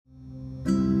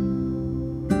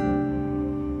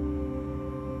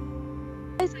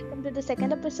welcome to the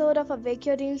second episode of Awake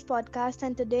Your Dreams podcast.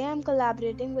 And today I'm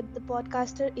collaborating with the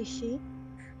podcaster Ishi.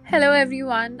 Hello,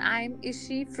 everyone. I'm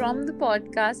Ishi from the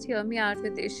podcast Hear Me Out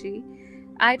with Ishi.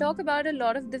 I talk about a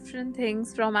lot of different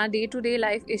things from our day to day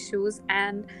life issues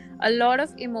and a lot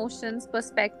of emotions,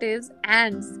 perspectives,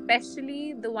 and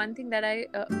especially the one thing that I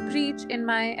preach in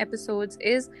my episodes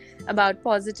is about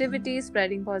positivity,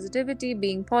 spreading positivity,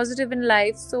 being positive in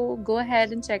life. So go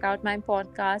ahead and check out my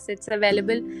podcast. It's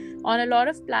available on a lot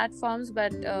of platforms,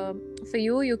 but for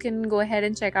you can go ahead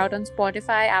and check out on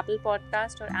Spotify, Apple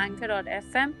Podcast, or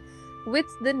Anchor.fm with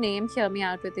the name Hear Me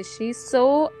Out with Ishi.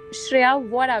 So, Shreya,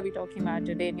 what are we talking about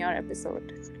today in your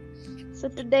episode? So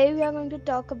today we are going to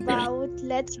talk about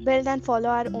let's build and follow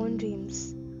our own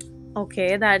dreams.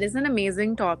 Okay, that is an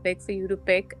amazing topic for you to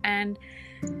pick, and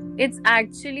it's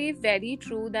actually very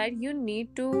true that you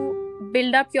need to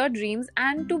build up your dreams,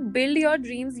 and to build your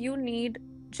dreams, you need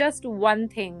just one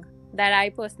thing that I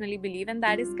personally believe, and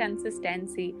that is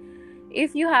consistency.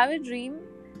 If you have a dream,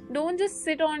 don't just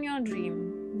sit on your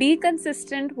dream. Be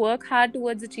consistent, work hard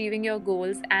towards achieving your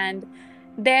goals, and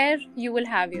there you will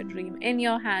have your dream in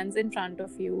your hands, in front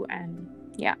of you. And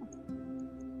yeah.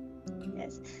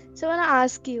 Yes. So I want to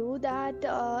ask you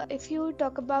that if you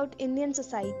talk about Indian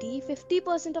society,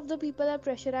 50% of the people are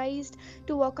pressurized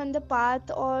to walk on the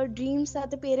path or dreams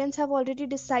that the parents have already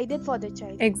decided for their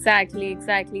child. Exactly.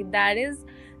 That is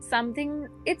something,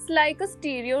 it's like a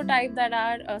stereotype that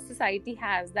our society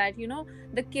has, that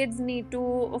the kids need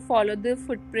to follow the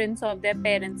footprints of their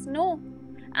parents. No,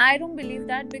 I don't believe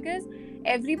that, because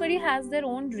everybody has their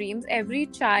own dreams. Every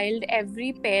child,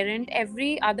 every parent,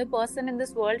 every other person in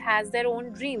this world has their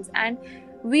own dreams, and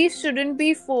we shouldn't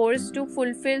be forced to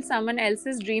fulfill someone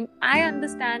else's dream. I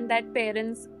understand that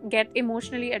parents get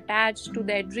emotionally attached to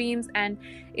their dreams, and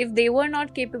if they were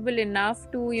not capable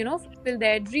enough to fulfill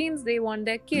their dreams, they want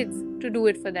their kids to do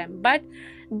it for them. But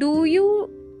do you,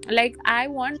 like, I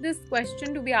want this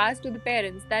question to be asked to the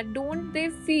parents, that don't they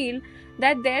feel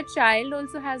that their child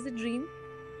also has a dream,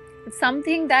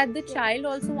 something that the child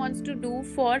also wants to do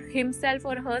for himself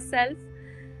or herself?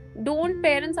 Don't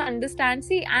parents understand?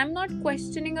 See, I'm not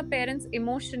questioning a parent's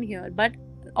emotion here, but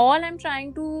all I'm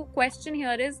trying to question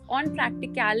here is on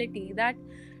practicality, that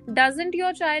doesn't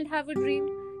your child have a dream?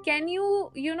 Can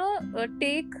you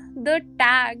take the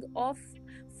tag of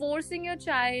forcing your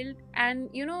child? And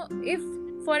if,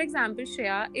 for example,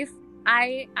 Shreya, if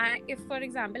for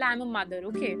example I'm a mother,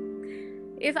 okay,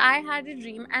 if I had a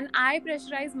dream and I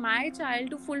pressurize my child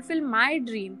to fulfill my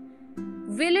dream,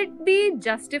 will it be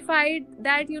justified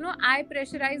that I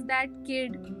pressurize that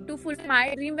kid to fulfill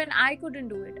my dream when I couldn't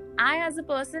do it? I, as a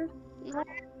person, No,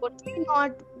 totally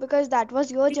not, because that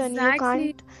was your journey. You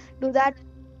exactly, can't do that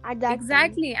at that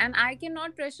time. and I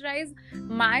cannot pressurize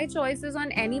my choices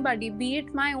on anybody, be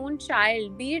it my own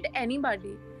child, be it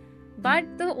anybody.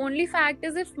 But the only fact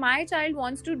is, if my child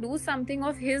wants to do something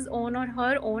of his own or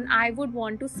her own, I would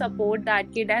want to support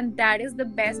that kid, and that is the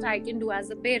best I can do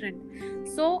as a parent.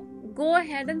 So go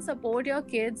ahead and support your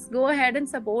kids, go ahead and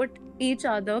support each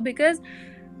other, because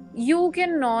you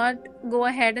cannot go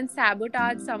ahead and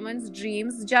sabotage someone's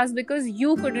dreams just because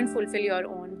you couldn't fulfill your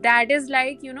own. That is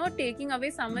like taking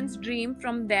away someone's dream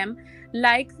from them,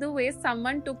 like the way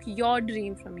someone took your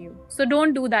dream from you. So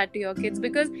don't do that to your kids,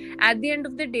 because at the end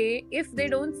of the day, if they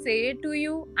don't say it to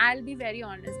you, I'll be very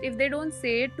honest, if they don't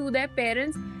say it to their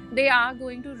parents, they are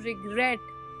going to regret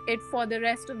it for the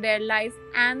rest of their life.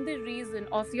 And the reason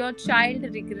of your child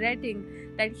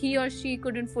regretting that he or she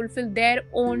couldn't fulfill their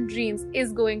own dreams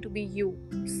is going to be you.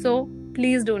 So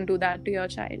please don't do that to your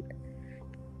child.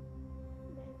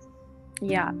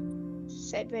 Yeah.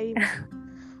 Said very well.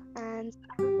 And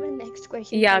my next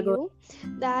question Yeah, for go.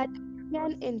 you, that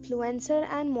an influencer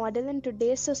and model in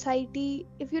today's society,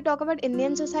 if you talk about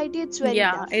Indian society, it's very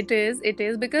Yeah, tough. it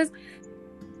is because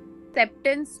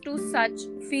acceptance to such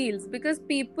fields, because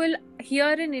people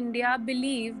here in India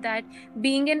believe that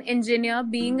being an engineer,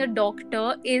 being a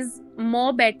doctor is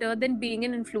more better than being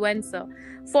an influencer.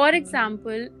 For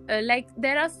example, like,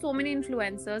 there are so many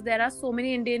influencers, there are so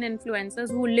many Indian influencers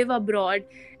who live abroad,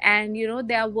 and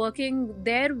they are working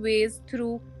their ways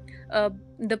through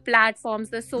the platforms,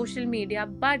 the social media,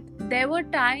 but there were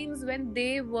times when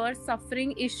they were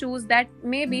suffering issues that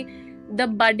maybe the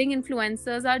budding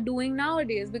influencers are doing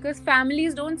nowadays, because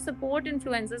families don't support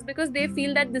influencers, because they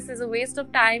feel that this is a waste of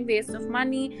time, waste of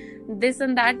money, this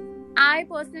and that. I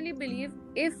personally believe,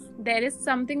 if there is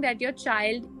something that your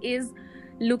child is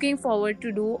looking forward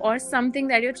to do, or something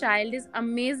that your child is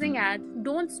amazing at,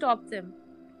 don't stop them,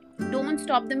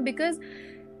 because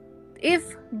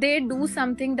if they do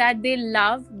something that they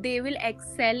love, they will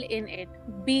excel in it.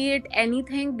 Be it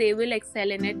anything, they will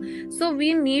excel in it. So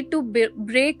we need to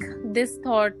break this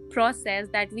thought process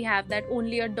that we have, that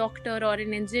only a doctor or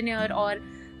an engineer, or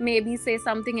maybe say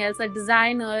something else, a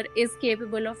designer, is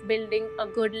capable of building a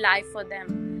good life for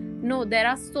them. No, there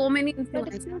are so many But if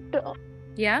influences. you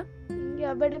Yeah.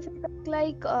 Yeah, but if you talk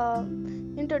like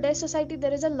in today's society,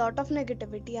 there is a lot of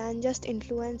negativity, and just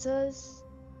influencers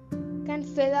can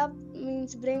fill up,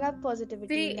 means bring up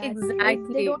positivity See, in that. They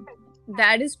exactly. don't.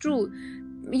 That is true.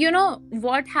 You know,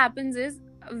 what happens is,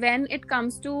 when it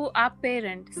comes to our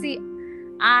parent, see,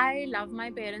 I love my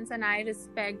parents and I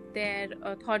respect their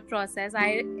thought process.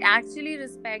 I actually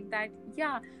respect that,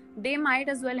 yeah, they might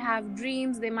as well have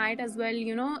dreams. They might as well,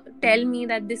 tell me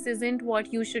that this isn't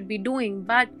what you should be doing.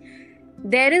 But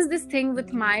there is this thing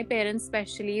with my parents,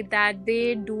 especially, that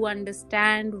they do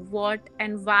understand what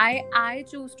and why I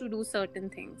choose to do certain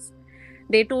things.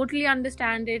 They totally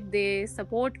understand it. They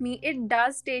support me. It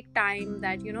does take time,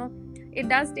 that it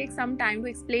does take some time to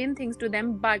explain things to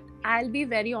them. But I'll be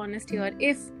very honest here,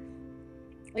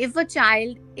 if a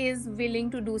child is willing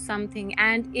to do something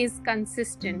and is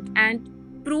consistent and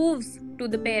proves to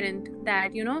the parent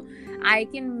that I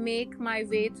can make my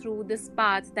way through this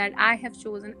path that I have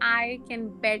chosen, I can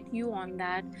bet you on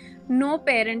that no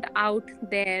parent out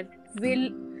there will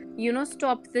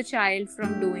stop the child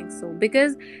from doing so.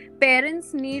 Because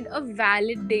parents need a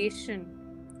validation.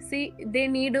 See, they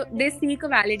seek a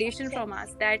validation from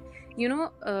us, that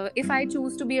if I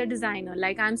choose to be a designer,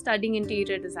 like I'm studying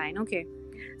interior design, okay,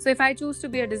 so if I choose to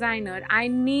be a designer, I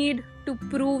need to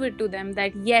prove it to them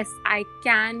that yes, I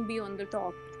can be on the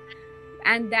top.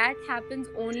 And that happens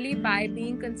only by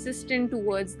being consistent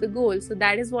towards the goal. So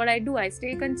that is what I do. I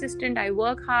stay consistent, I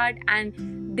work hard,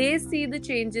 and they see the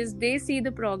changes, they see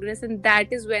the progress, and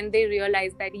that is when they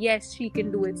realize that yes, she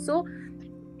can do it. So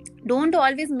don't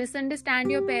always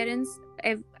misunderstand your parents.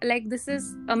 Like, this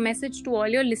is a message to all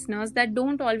your listeners, that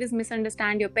don't always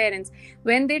misunderstand your parents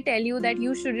when they tell you that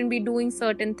you shouldn't be doing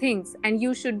certain things and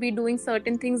you should be doing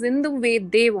certain things in the way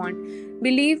they want.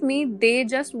 Believe me, they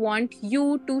just want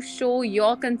you to show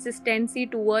your consistency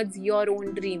towards your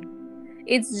own dream.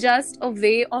 It's just a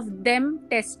way of them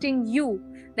testing you,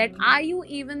 that are you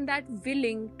even that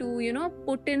willing to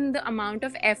put in the amount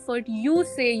of effort you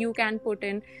say you can put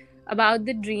in about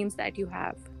the dreams that you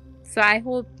have. So I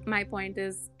hope my point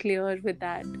is clear with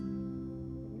that.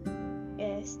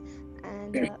 Yes,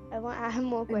 and I have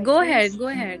more questions. Go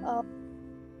ahead.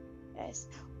 Yes,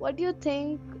 what do you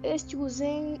think, is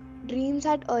choosing dreams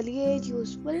at early age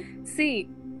useful? See,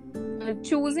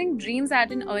 choosing dreams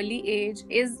at an early age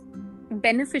is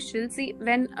beneficial. See,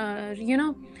 when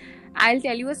I'll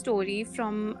tell you a story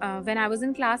from when I was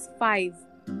in class 5.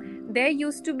 There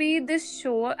used to be this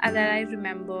show that I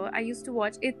remember. I used to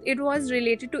watch it. It was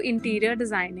related to interior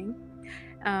designing.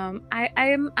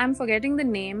 I'm forgetting the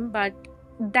name, but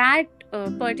that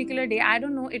particular day, I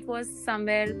don't know, it was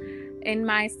somewhere in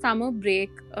my summer break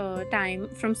time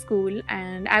from school,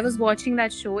 and I was watching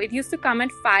that show. It used to come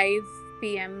at 5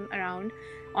 p.m. around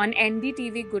on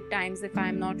NDTV Good Times, if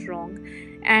I'm not wrong.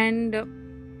 And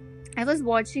I was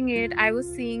watching it. I was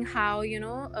seeing how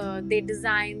they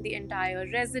design the entire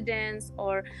residence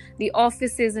or the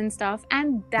offices and stuff.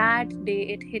 And that day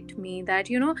it hit me that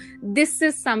this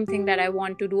is something that I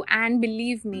want to do. And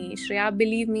believe me, Shreya,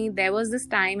 believe me, there was this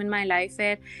time in my life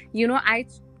where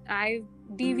I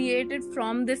deviated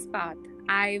from this path.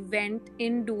 I went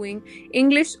in doing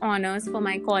English honors for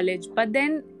my college, but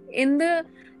then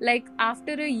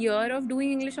after a year of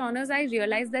doing English honors, I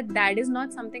realized that is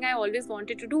not something I always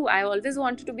wanted to do. I always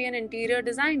wanted to be an interior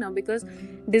designer, because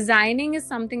designing is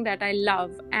something that I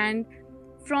love. And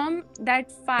from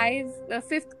that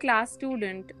fifth class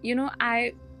student,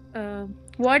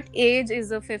 what age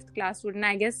is a fifth class student?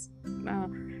 I guess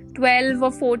 12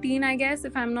 or 14, I guess,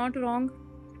 if I'm not wrong.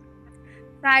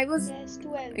 I was, yes,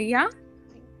 12. Yeah,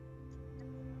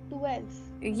 12.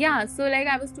 Yeah, so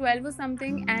I was 12 or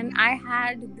something, and I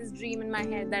had this dream in my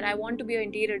head that I want to be an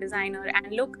interior designer.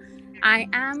 And look, I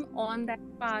am on that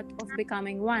path of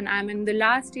becoming one. I'm in the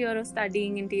last year of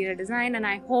studying interior design, and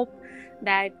I hope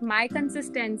that my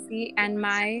consistency and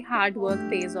my hard work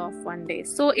pays off one day.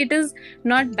 So it is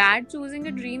not bad choosing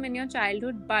a dream in your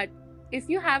childhood, but if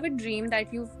you have a dream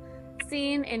that you've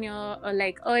seen in your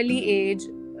early age,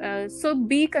 so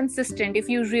be consistent if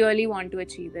you really want to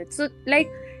achieve it. So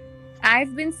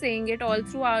I've been saying it all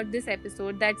throughout this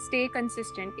episode, that stay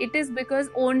consistent. It is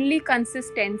because only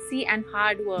consistency and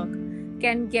hard work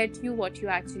can get you what you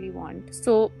actually want.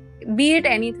 So be it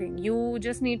anything, you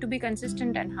just need to be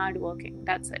consistent and hardworking.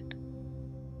 That's it.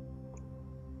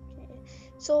 Okay.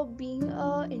 So being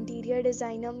a interior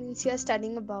designer means you're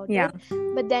studying about Yeah.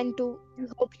 it, but then too, you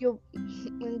hope you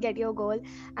get your goal.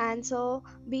 And so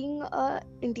being a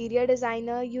interior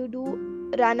designer, you do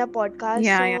run a podcast.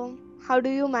 Yeah, yeah. So how do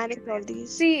you manage all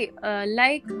these? See,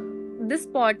 like this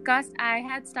podcast, I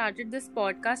had started this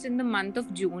podcast in the month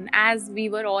of June as we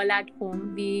were all at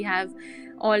home. We have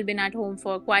all been at home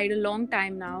for quite a long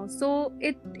time now. So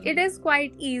it is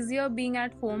quite easier being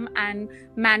at home and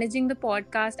managing the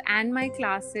podcast and my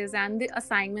classes and the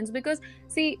assignments, because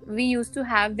see, we used to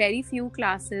have very few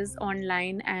classes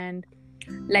online and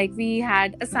like we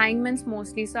had assignments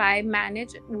mostly. So I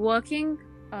manage working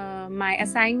my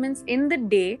assignments in the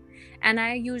day, and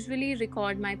I usually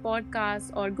record my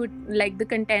podcasts or good like the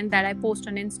content that I post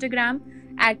on Instagram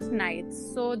at night.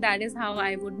 So that is how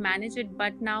I would manage it.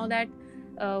 But now that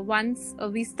once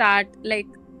we start, like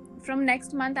from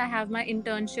next month I have my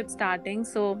internship starting,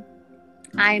 so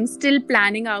I am still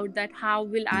planning out that how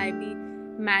will I be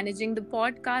managing the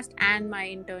podcast and my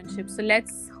internship. So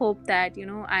let's hope that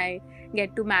I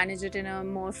get to manage it in a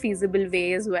more feasible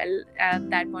way as well at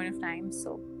that point of time.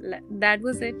 So that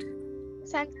was it.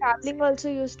 And traveling also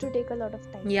used to take a lot of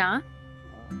time. Yeah,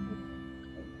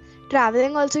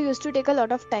 Traveling also used to take a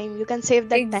lot of time. You can save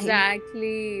that time.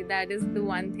 exactly. That is the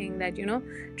one thing that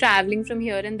traveling from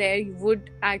here and there would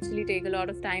actually take a lot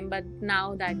of time. But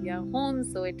now that we are home,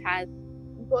 so it has.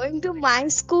 Going to my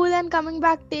school and coming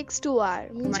back takes 2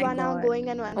 hours. Means My 1 hour God. going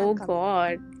and 1 hour Oh coming.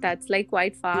 God, that's like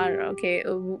quite far. Okay,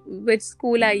 which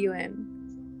school are you in?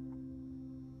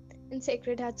 In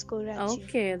Sacred Heart School, Ranchi.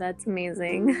 Okay, that's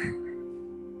amazing.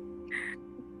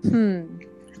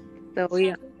 So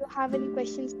yeah. Do you have any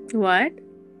questions? What?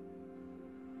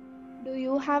 Do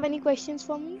you have any questions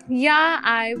for me? Yeah,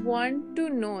 I want to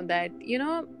know that,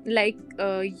 like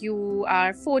you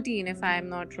are 14 if I'm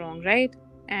not wrong, right?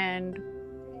 And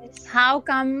Yes. how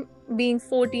come being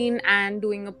 14 and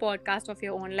doing a podcast of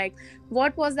your own? Like,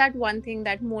 what was that one thing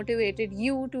that motivated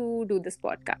you to do this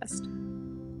podcast?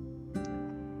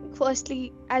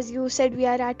 Firstly, as you said, we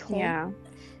are at home. Yeah.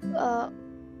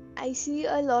 I see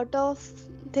a lot of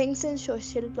things in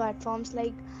social platforms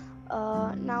like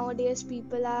nowadays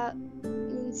people are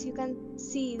means you can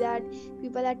see that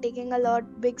people are taking a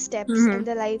lot big steps in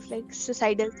their life, like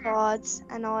suicidal thoughts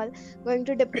and all, going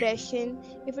to depression.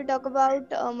 If we talk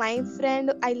about my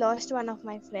friend, I lost one of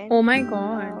my friends. Oh my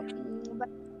God.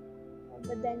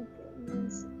 But then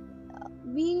means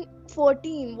being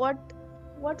 14,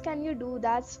 what can you do?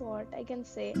 That's what I can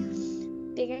say.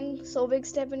 Taking so big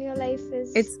step in your life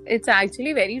is It's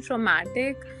actually very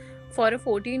traumatic for a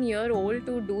 14-year-old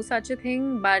to do such a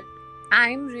thing, but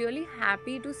I'm really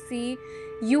happy to see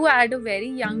you at a very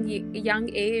young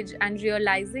age and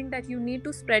realizing that you need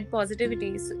to spread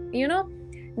positivity. So,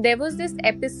 there was this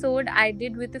episode I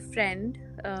did with a friend.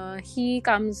 He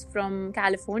comes from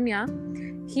California.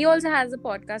 He also has a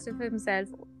podcast of himself.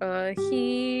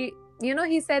 He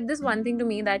said this one thing to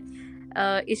me that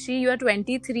Ishi, you are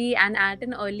 23 and at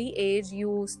an early age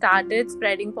you started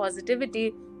spreading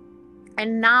positivity,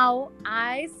 and now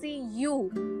I see you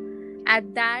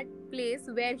at that place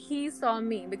where he saw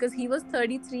me, because he was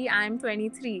 33, I'm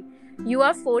 23, you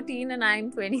are 14 and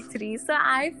I'm 23. So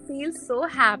I feel so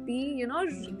happy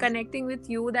connecting with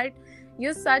you, that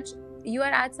you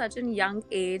are at such a young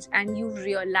age and you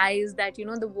realize that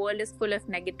the world is full of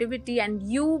negativity, and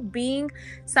you being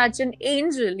such an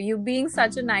angel, you being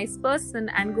such a nice person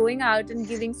and going out and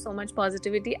giving so much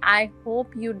positivity. I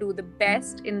hope you do the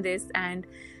best in this and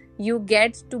you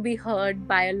get to be heard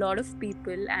by a lot of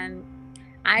people. And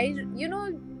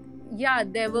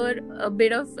there were a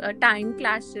bit of time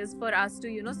clashes for us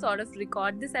to sort of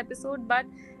record this episode, but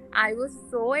I was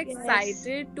so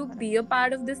excited to be a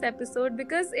part of this episode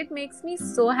because it makes me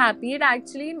so happy. It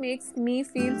actually makes me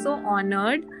feel so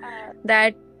honored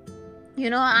that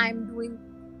I'm doing.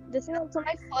 This is also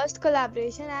my first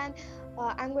collaboration, and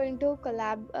I'm going to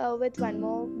collab with one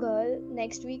more girl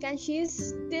next week, and she's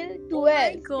still 12. Oh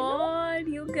my God,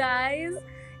 you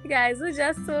guys are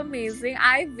just so amazing.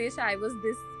 I wish I was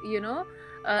this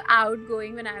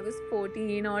outgoing when I was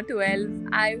 14 or 12.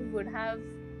 I would have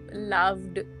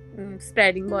loved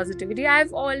spreading positivity.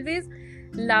 I've always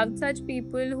loved such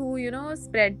people who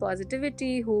spread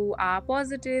positivity, who are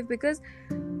positive, because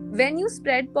when you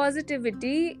spread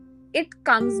positivity, it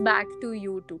comes back to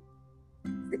you too.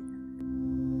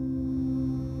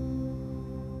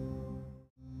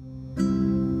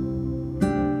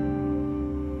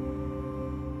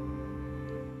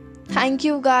 Thank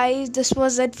you guys. This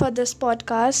was it for this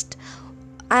podcast.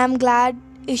 I am glad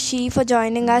Ishi for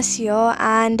joining us here,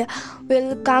 and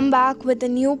we'll come back with a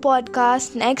new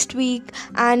podcast next week.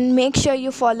 And make sure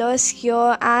you follow us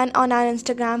here and on our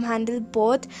Instagram handle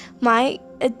both. My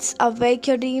it's Awake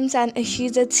Your Dreams and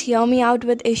Ishi's it's Hear Me Out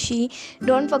with Ishi.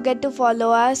 Don't forget to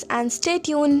follow us and stay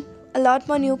tuned. A lot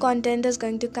more new content is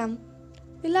going to come.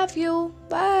 We love you.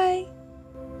 Bye.